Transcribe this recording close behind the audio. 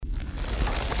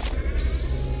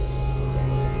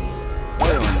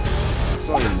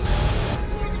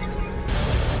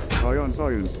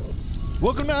Science.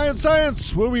 Welcome to Iron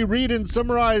Science, where we read and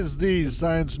summarize these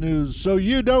science news so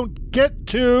you don't get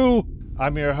to.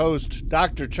 I'm your host,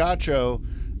 Dr. Chacho,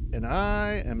 and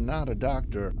I am not a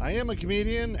doctor. I am a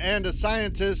comedian and a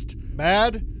scientist.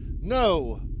 Mad?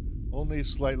 No, only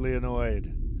slightly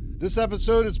annoyed. This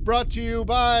episode is brought to you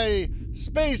by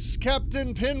Space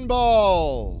Captain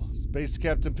Pinball. Space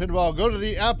Captain Pinball. Go to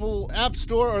the Apple App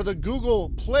Store or the Google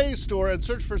Play Store and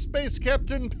search for Space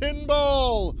Captain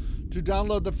Pinball to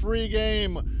download the free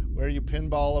game where you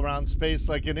pinball around space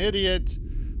like an idiot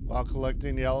while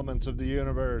collecting the elements of the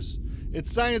universe.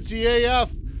 It's sciencey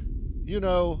AF, you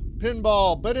know,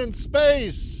 pinball, but in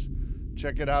space.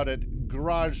 Check it out at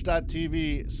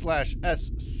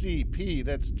garage.tv/SCP.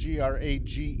 That's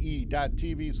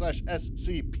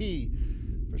GRAGE.TV/SCP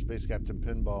for Space Captain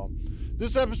Pinball.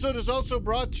 This episode is also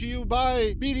brought to you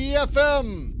by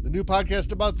BDFM, the new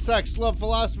podcast about sex, love,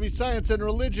 philosophy, science, and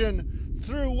religion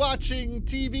through watching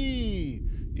TV.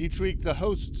 Each week, the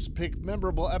hosts pick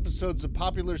memorable episodes of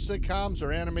popular sitcoms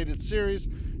or animated series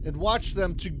and watch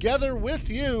them together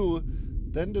with you,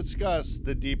 then discuss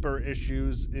the deeper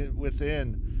issues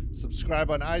within. Subscribe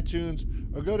on iTunes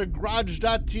or go to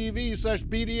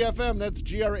garage.tv/BDFM. That's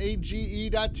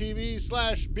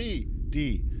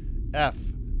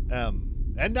GRAGE.TV/BDFM.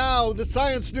 And now, the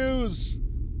science news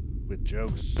with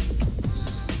jokes.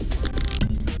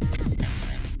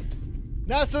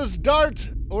 NASA's DART,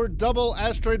 or Double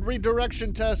Asteroid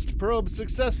Redirection Test probe,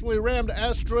 successfully rammed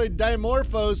asteroid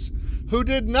Dimorphos, who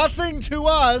did nothing to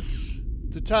us,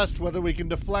 to test whether we can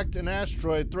deflect an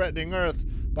asteroid threatening Earth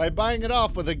by buying it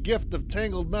off with a gift of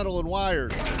tangled metal and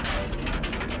wires.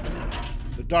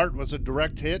 The DART was a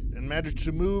direct hit and managed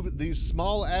to move the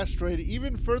small asteroid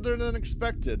even further than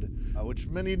expected, which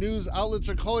many news outlets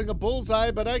are calling a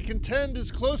bullseye, but I contend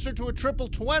is closer to a triple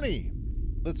 20.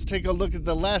 Let's take a look at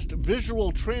the last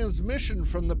visual transmission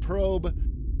from the probe.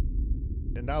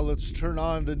 And now let's turn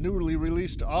on the newly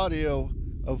released audio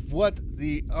of what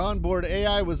the onboard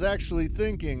AI was actually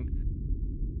thinking.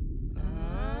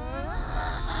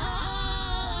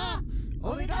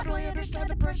 Only now do I understand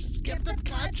the precious gift of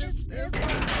consciousness.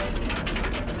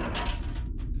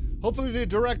 Hopefully the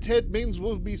direct hit means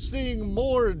we'll be seeing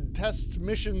more test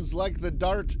missions like the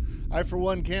DART. I, for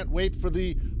one, can't wait for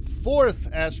the 4th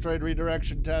asteroid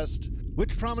redirection test,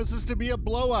 which promises to be a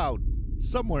blowout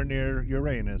somewhere near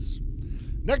Uranus.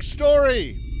 Next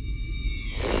story.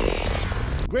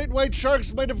 Great white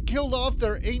sharks might have killed off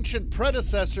their ancient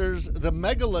predecessors, the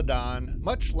megalodon,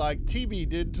 much like TV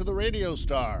did to the radio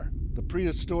star. The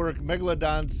prehistoric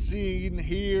megalodon seen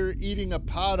here eating a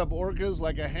pod of orcas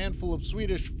like a handful of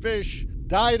Swedish fish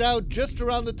died out just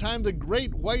around the time the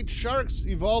great white sharks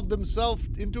evolved themselves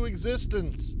into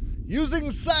existence. Using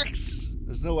sex!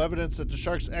 There's no evidence that the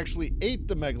sharks actually ate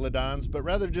the megalodons, but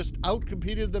rather just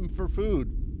outcompeted them for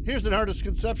food. Here's an artist's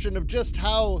conception of just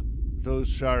how those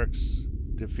sharks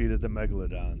defeated the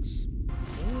megalodons.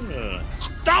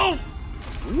 Don't!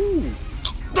 Ooh.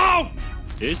 Don't!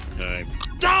 This time.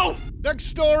 Don't! Next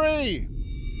story!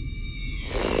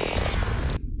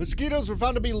 Mosquitoes were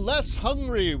found to be less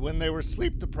hungry when they were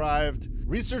sleep deprived.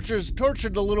 Researchers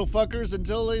tortured the little fuckers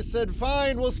until they said,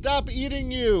 "Fine, we'll stop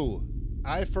eating you."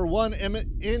 I, for one, am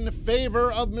in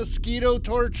favor of mosquito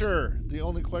torture. The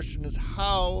only question is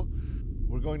how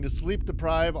we're going to sleep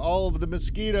deprive all of the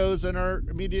mosquitoes in our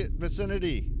immediate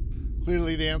vicinity.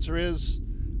 Clearly the answer is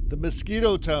the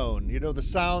mosquito tone. You know, the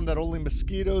sound that only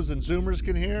mosquitoes and Zoomers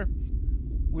can hear?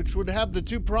 Which would have the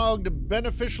two-pronged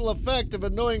beneficial effect of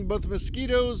annoying both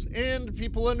mosquitoes and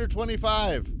people under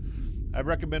 25. I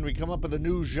recommend we come up with a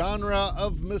new genre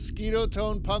of mosquito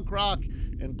tone punk rock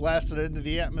and blast it into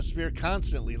the atmosphere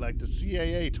constantly like the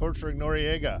CIA torturing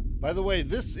Noriega. By the way,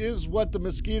 this is what the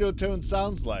mosquito tone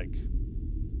sounds like.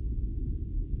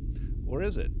 Or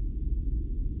is it?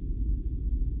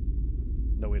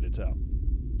 No way to tell.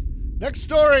 Next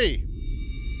story!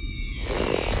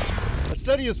 A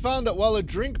study has found that while a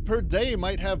drink per day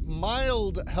might have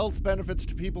mild health benefits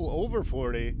to people over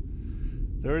 40,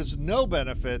 there is no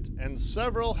benefit and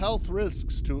several health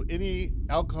risks to any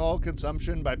alcohol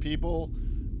consumption by people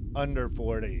under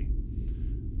 40.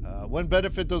 One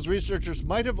benefit those researchers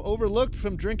might have overlooked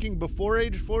from drinking before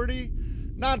age 40,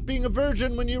 not being a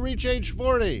virgin when you reach age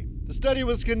 40. The study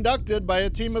was conducted by a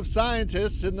team of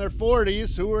scientists in their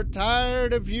 40s who were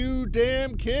tired of you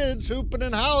damn kids hooping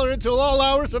and hollering until all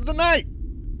hours of the night.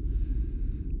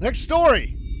 Next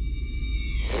story.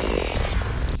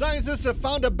 Scientists have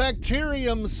found a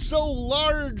bacterium so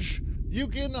large you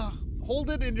can hold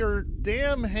it in your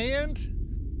damn hand.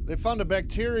 They found a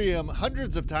bacterium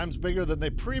hundreds of times bigger than they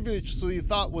previously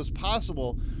thought was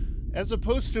possible. As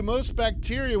opposed to most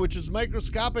bacteria, which is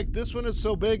microscopic, this one is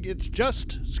so big it's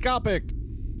just scopic.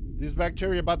 These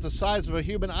bacteria are about the size of a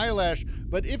human eyelash,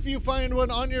 but if you find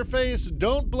one on your face,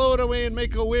 don't blow it away and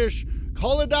make a wish.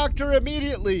 Call a doctor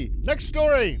immediately. Next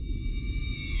story.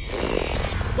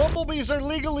 Bumblebees are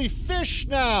legally fish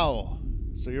now.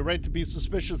 So you're right to be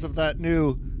suspicious of that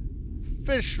new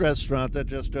fish restaurant that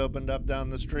just opened up down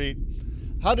the street.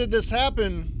 How did this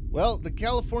happen? Well, the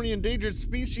California Endangered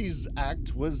Species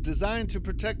Act was designed to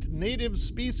protect native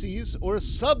species or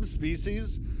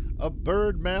subspecies of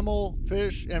bird, mammal,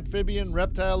 fish, amphibian,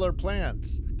 reptile, or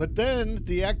plants. But then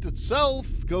the act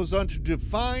itself goes on to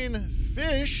define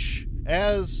fish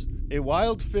as a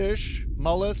wild fish,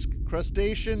 mollusk,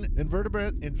 crustacean,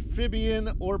 invertebrate, amphibian,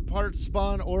 or part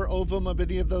spawn or ovum of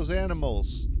any of those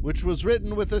animals, which was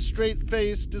written with a straight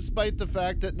face despite the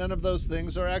fact that none of those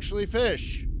things are actually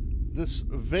fish. This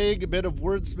vague bit of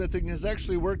wordsmithing has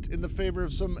actually worked in the favor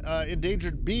of some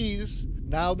endangered bees,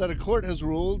 now that a court has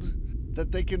ruled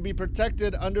that they can be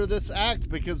protected under this act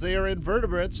because they are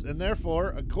invertebrates and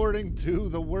therefore, according to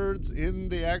the words in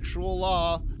the actual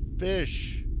law,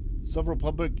 fish. Several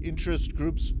public interest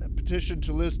groups petitioned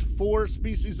to list 4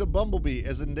 species of bumblebee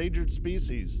as endangered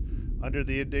species under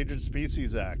the Endangered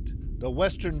Species Act. The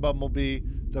western bumblebee,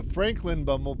 the Franklin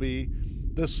bumblebee,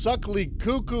 the Suckly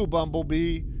cuckoo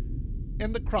bumblebee,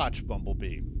 and the crotch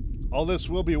bumblebee. All this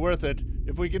will be worth it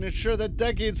if we can ensure that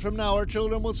decades from now our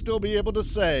children will still be able to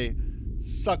say,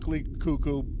 Suckly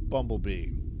cuckoo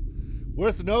bumblebee.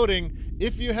 Worth noting,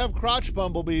 if you have crotch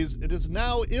bumblebees, it is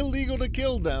now illegal to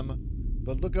kill them,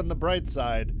 but look on the bright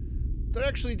side, they're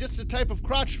actually just a type of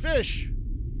crotch fish.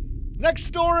 Next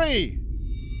story!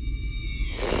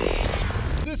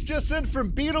 This just in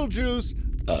from Betelgeuse.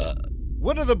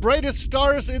 One of the brightest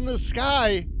stars in the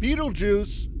sky,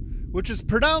 Betelgeuse, which is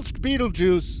pronounced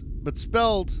Beetlejuice, but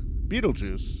spelled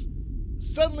Beetlejuice,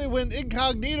 suddenly went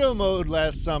incognito mode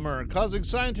last summer, causing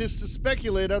scientists to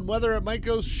speculate on whether it might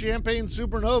go champagne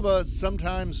supernova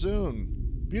sometime soon.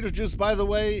 Betelgeuse, by the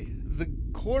way, the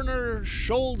corner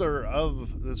shoulder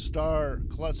of the star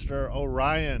cluster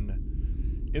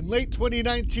Orion. In late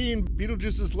 2019,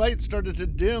 Betelgeuse's light started to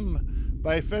dim.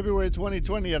 By February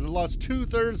 2020, it had lost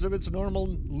 2/3 of its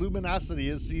normal luminosity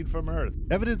as seen from Earth.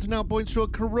 Evidence now points to a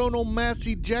coronal mass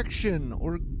ejection,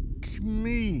 or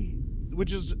CME,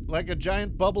 which is like a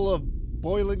giant bubble of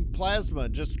boiling plasma,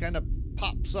 just kind of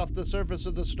pops off the surface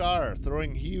of the star,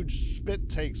 throwing huge spit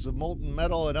takes of molten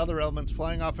metal and other elements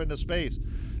flying off into space.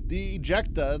 The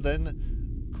ejecta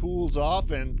then cools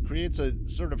off and creates a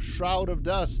sort of shroud of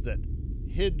dust that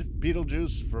hid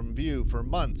Betelgeuse from view for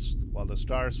months while the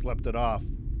star slept it off.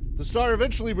 The star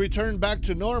eventually returned back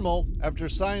to normal after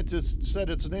scientists said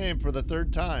its name for the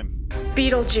 3rd time.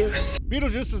 Betelgeuse.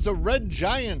 Betelgeuse is a red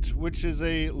giant, which is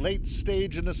a late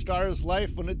stage in a star's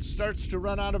life when it starts to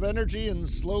run out of energy and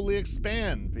slowly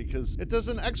expand because it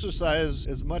doesn't exercise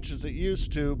as much as it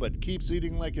used to, but keeps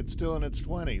eating like it's still in its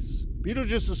 20s.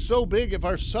 Betelgeuse is so big, if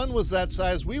our sun was that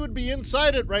size, we would be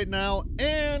inside it right now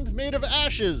and made of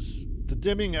ashes. The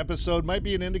dimming episode might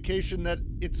be an indication that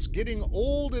it's getting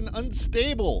old and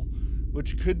unstable,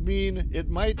 which could mean it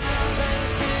might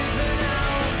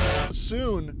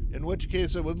soon, in which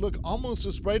case it would look almost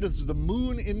as bright as the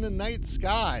moon in the night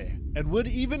sky, and would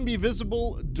even be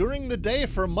visible during the day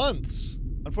for months.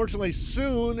 Unfortunately,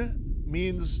 soon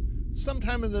means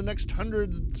sometime in the next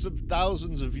hundreds of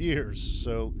thousands of years,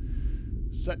 so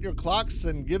set your clocks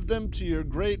and give them to your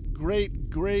great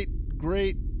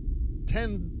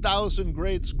 10,000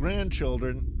 greats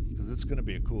grandchildren, because it's going to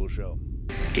be a cool show.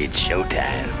 It's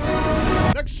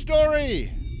showtime. Next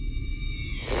story.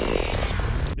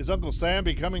 Is Uncle Sam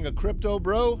becoming a crypto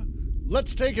bro?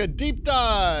 Let's take a deep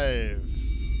dive.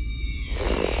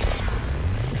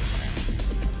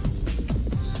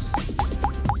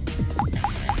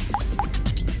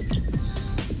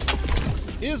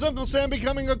 Is Uncle Sam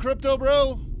becoming a crypto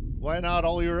bro? Why not?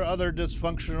 All your other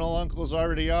dysfunctional uncles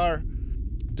already are.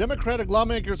 Democratic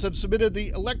lawmakers have submitted the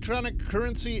Electronic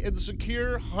Currency and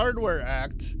Secure Hardware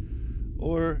Act,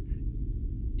 or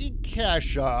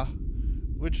eCasha,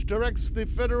 which directs the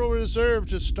Federal Reserve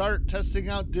to start testing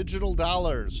out digital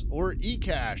dollars, or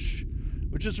eCash,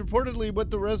 which is reportedly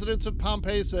what the residents of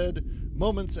Pompeii said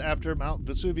moments after Mount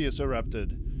Vesuvius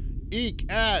erupted.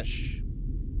 eCash.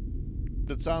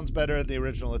 That sounds better in the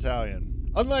original Italian.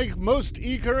 Unlike most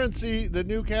e-currency, the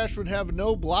new cash would have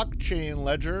no blockchain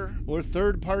ledger or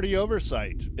third-party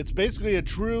oversight. It's basically a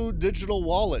true digital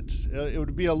wallet. It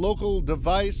would be a local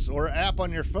device or app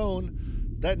on your phone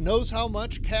that knows how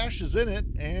much cash is in it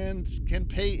and can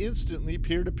pay instantly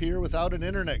peer-to-peer without an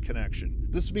internet connection.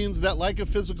 This means that like a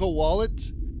physical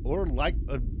wallet or like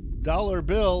a dollar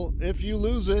bill, if you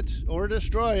lose it or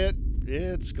destroy it,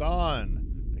 it's gone.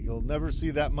 You'll never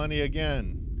see that money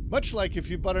again. Much like if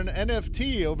you bought an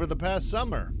NFT over the past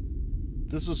summer.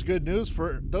 This is good news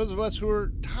for those of us who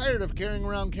are tired of carrying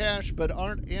around cash but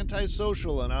aren't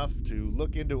antisocial enough to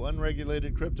look into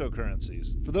unregulated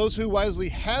cryptocurrencies. For those who wisely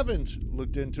haven't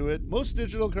looked into it, most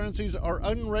digital currencies are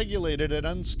unregulated and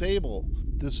unstable.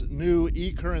 This new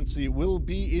e-currency will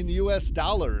be in US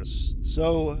dollars,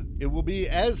 so it will be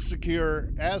as secure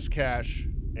as cash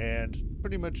and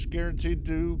pretty much guaranteed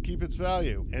to keep its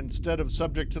value, instead of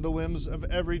subject to the whims of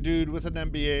every dude with an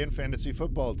MBA and fantasy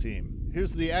football team.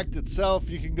 Here's the act itself.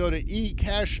 You can go to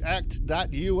ecashact.us.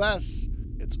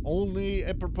 It's only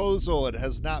a proposal. It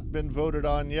has not been voted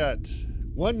on yet.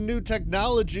 One new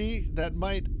technology that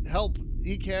might help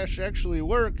eCash actually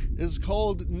work is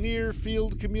called Near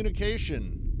Field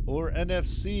Communication, or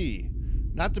NFC.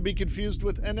 Not to be confused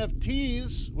with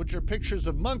NFTs, which are pictures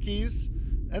of monkeys.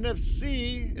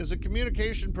 NFC is a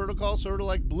communication protocol sort of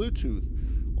like Bluetooth,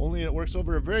 only it works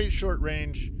over a very short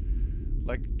range,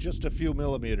 like just a few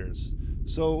millimeters.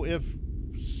 So if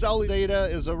cell data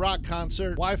is a rock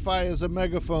concert, Wi-Fi is a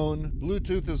megaphone,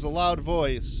 Bluetooth is a loud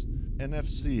voice,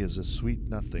 NFC is a sweet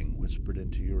nothing whispered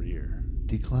into your ear.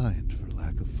 Declined for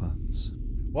lack of funds.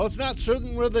 While it's not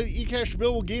certain whether the eCash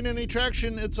bill will gain any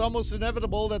traction, it's almost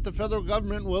inevitable that the federal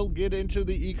government will get into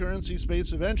the e-currency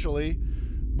space eventually.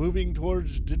 Moving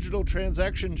towards digital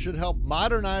transaction should help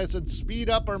modernize and speed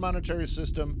up our monetary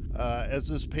system. As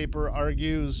this paper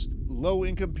argues,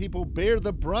 low-income people bear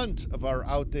the brunt of our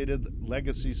outdated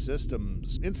legacy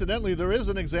systems. Incidentally, there is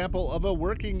an example of a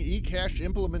working eCash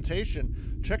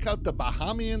implementation. Check out the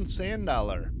Bahamian Sand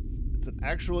Dollar. It's an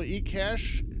actual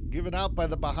eCash given out by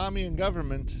the Bahamian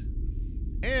government,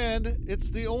 and it's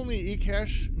the only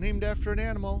eCash named after an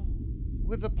animal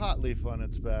with a pot leaf on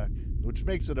its back, which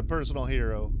makes it a personal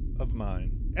hero of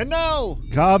mine. And now,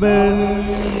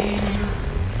 Common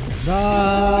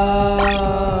Nonsense.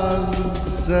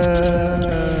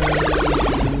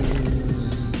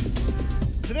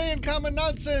 Today in Common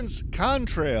Nonsense,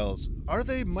 contrails. Are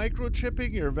they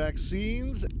microchipping your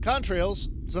vaccines? Contrails,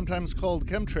 sometimes called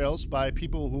chemtrails by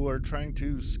people who are trying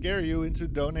to scare you into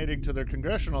donating to their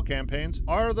congressional campaigns,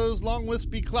 are those long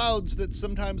wispy clouds that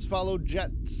sometimes follow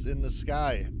jets in the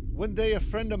sky. One day, a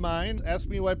friend of mine asked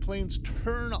me why planes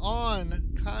turn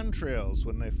on contrails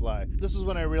when they fly. This is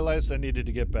when I realized I needed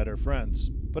to get better friends.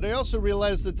 But I also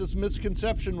realized that this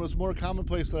misconception was more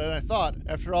commonplace than I thought.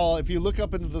 After all, if you look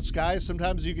up into the sky,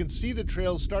 sometimes you can see the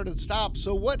trails start and stop.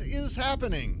 So what is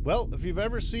happening? Well, if you've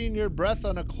ever seen your breath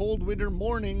on a cold winter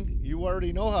morning, you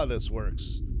already know how this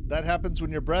works. That happens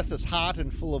when your breath is hot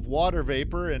and full of water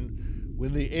vapor, and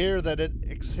when the air that it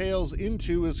exhales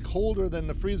into is colder than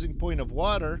the freezing point of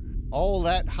water, all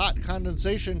that hot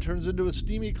condensation turns into a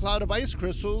steamy cloud of ice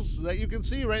crystals that you can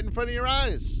see right in front of your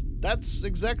eyes. That's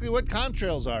exactly what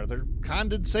contrails are. They're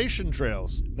condensation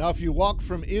trails. Now, if you walk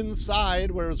from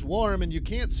inside where it's warm and you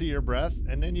can't see your breath,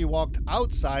 and then you walked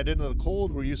outside into the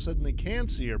cold where you suddenly can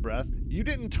see your breath, you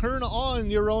didn't turn on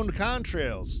your own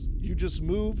contrails. You just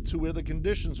moved to where the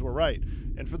conditions were right.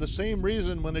 And for the same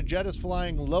reason, when a jet is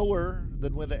flying lower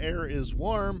than when the air is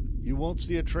warm, you won't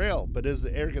see a trail. But as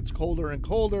the air gets colder and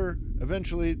colder,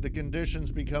 eventually the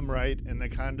conditions become right and the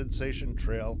condensation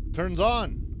trail turns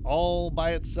on all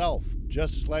by itself,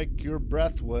 just like your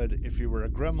breath would if you were a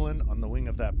gremlin on the wing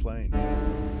of that plane.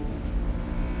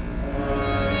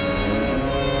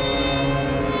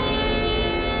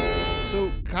 So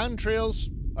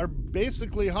contrails are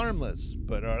basically harmless,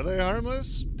 but are they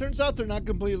harmless? Turns out they're not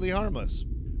completely harmless.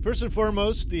 First and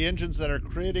foremost, the engines that are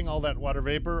creating all that water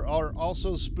vapor are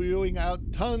also spewing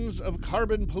out tons of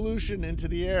carbon pollution into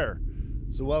the air.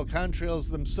 So while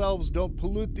contrails themselves don't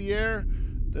pollute the air,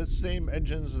 the same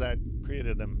engines that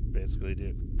created them basically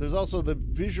do. There's also the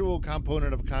visual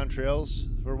component of contrails.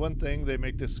 For one thing, they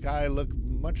make the sky look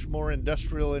much more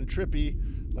industrial and trippy,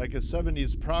 like a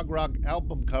 70s prog rock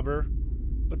album cover.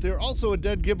 But they're also a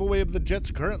dead giveaway of the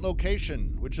jet's current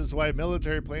location, which is why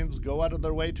military planes go out of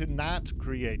their way to not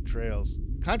create trails.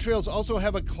 Contrails also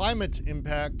have a climate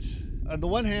impact. On the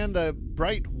one hand, the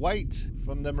bright white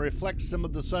from them reflects some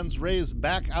of the sun's rays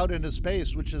back out into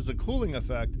space, which is a cooling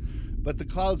effect. But the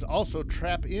clouds also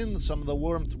trap in some of the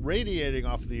warmth radiating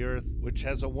off the Earth, which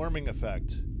has a warming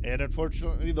effect. And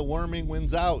unfortunately, the warming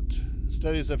wins out.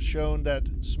 Studies have shown that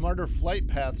smarter flight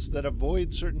paths that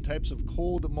avoid certain types of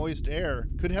cold, moist air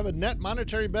could have a net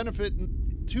monetary benefit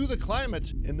to the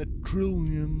climate in the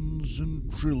trillions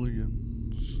and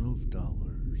trillions of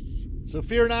dollars. So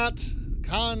fear not,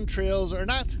 contrails are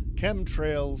not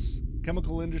chemtrails.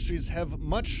 Chemical industries have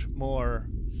much more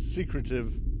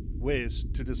secretive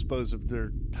waste to dispose of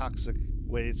their toxic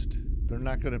waste. They're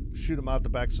not going to shoot them out the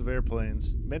backs of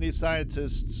airplanes. Many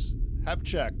scientists have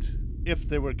checked if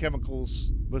there were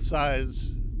chemicals besides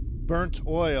burnt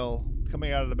oil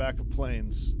coming out of the back of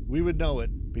planes. We would know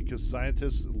it because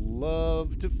scientists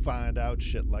love to find out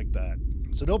shit like that.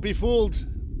 So don't be fooled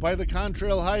by the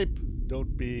contrail hype.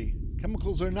 Don't be.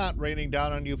 Chemicals are not raining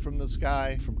down on you from the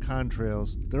sky from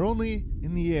contrails. They're only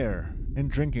in the air and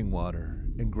drinking water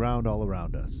and ground all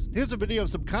around us. Here's a video of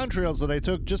some contrails that I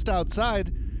took just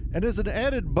outside, and as an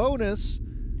added bonus,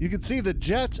 you can see the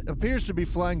jet appears to be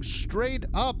flying straight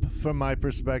up from my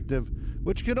perspective,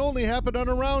 which can only happen on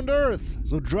a round Earth.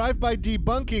 So drive by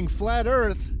debunking flat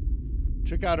Earth.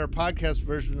 Check out our podcast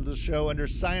version of the show under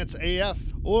Science AF,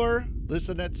 or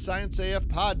listen at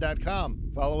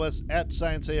ScienceAFPod.com. Follow us at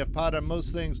ScienceAFPod on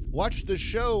most things. Watch the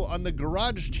show on the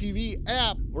Garage TV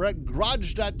app or at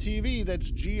garage.tv.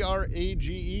 That's GRAGE.tv.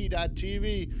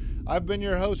 I've been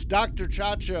your host, Dr.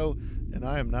 Chacho, and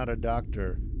I am not a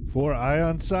doctor. For Eye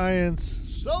on Science,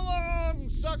 so long,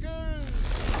 suckers!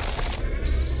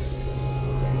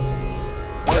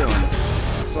 Eye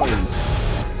on Science.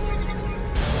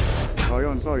 Eye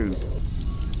on Science.